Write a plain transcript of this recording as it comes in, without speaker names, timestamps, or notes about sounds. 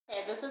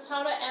this is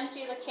how to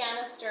empty the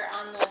canister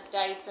on the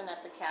Dyson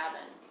at the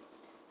cabin.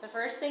 The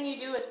first thing you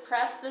do is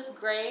press this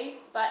gray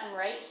button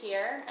right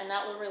here, and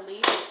that will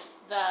release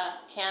the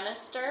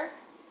canister.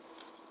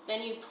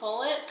 Then you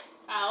pull it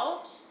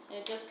out, and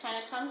it just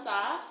kind of comes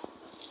off.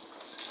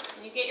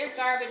 And you get your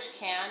garbage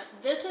can.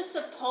 This is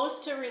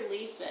supposed to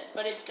release it,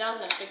 but it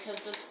doesn't because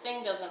this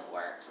thing doesn't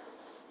work.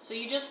 So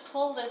you just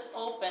pull this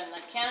open.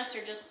 The canister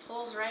just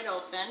pulls right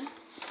open.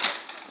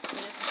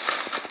 You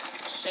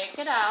just shake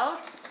it out.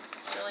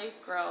 It's really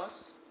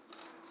gross.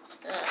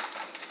 Ugh.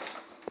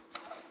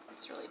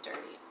 It's really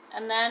dirty.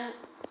 And then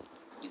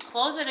you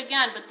close it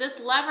again, but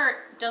this lever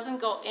doesn't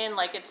go in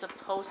like it's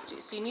supposed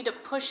to. So you need to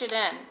push it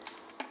in.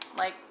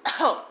 Like,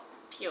 oh,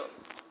 pew.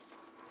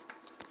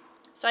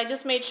 So I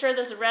just made sure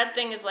this red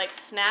thing is like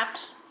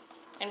snapped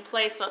in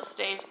place so it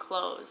stays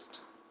closed.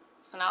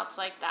 So now it's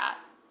like that.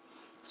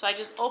 So I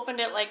just opened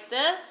it like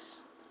this,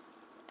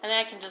 and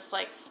then I can just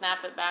like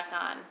snap it back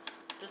on.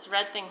 This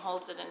red thing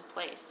holds it in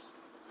place.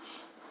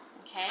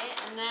 Okay,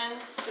 and then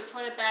to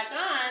put it back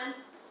on,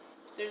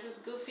 there's this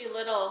goofy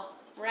little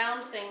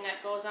round thing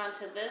that goes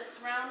onto this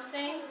round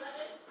thing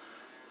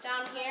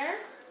down here.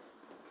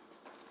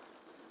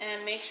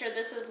 And make sure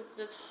this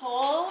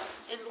hole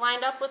is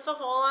lined up with the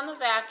hole on the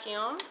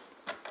vacuum.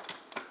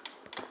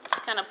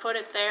 Just kind of put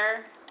it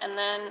there, and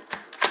then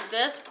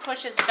this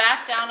pushes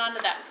back down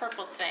onto that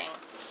purple thing.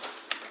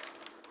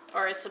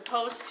 Or is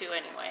supposed to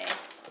anyway.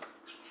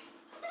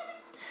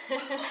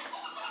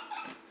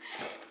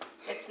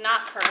 It's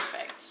not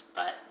perfect,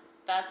 but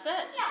that's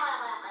it.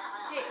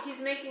 Hey, he's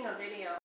making a video.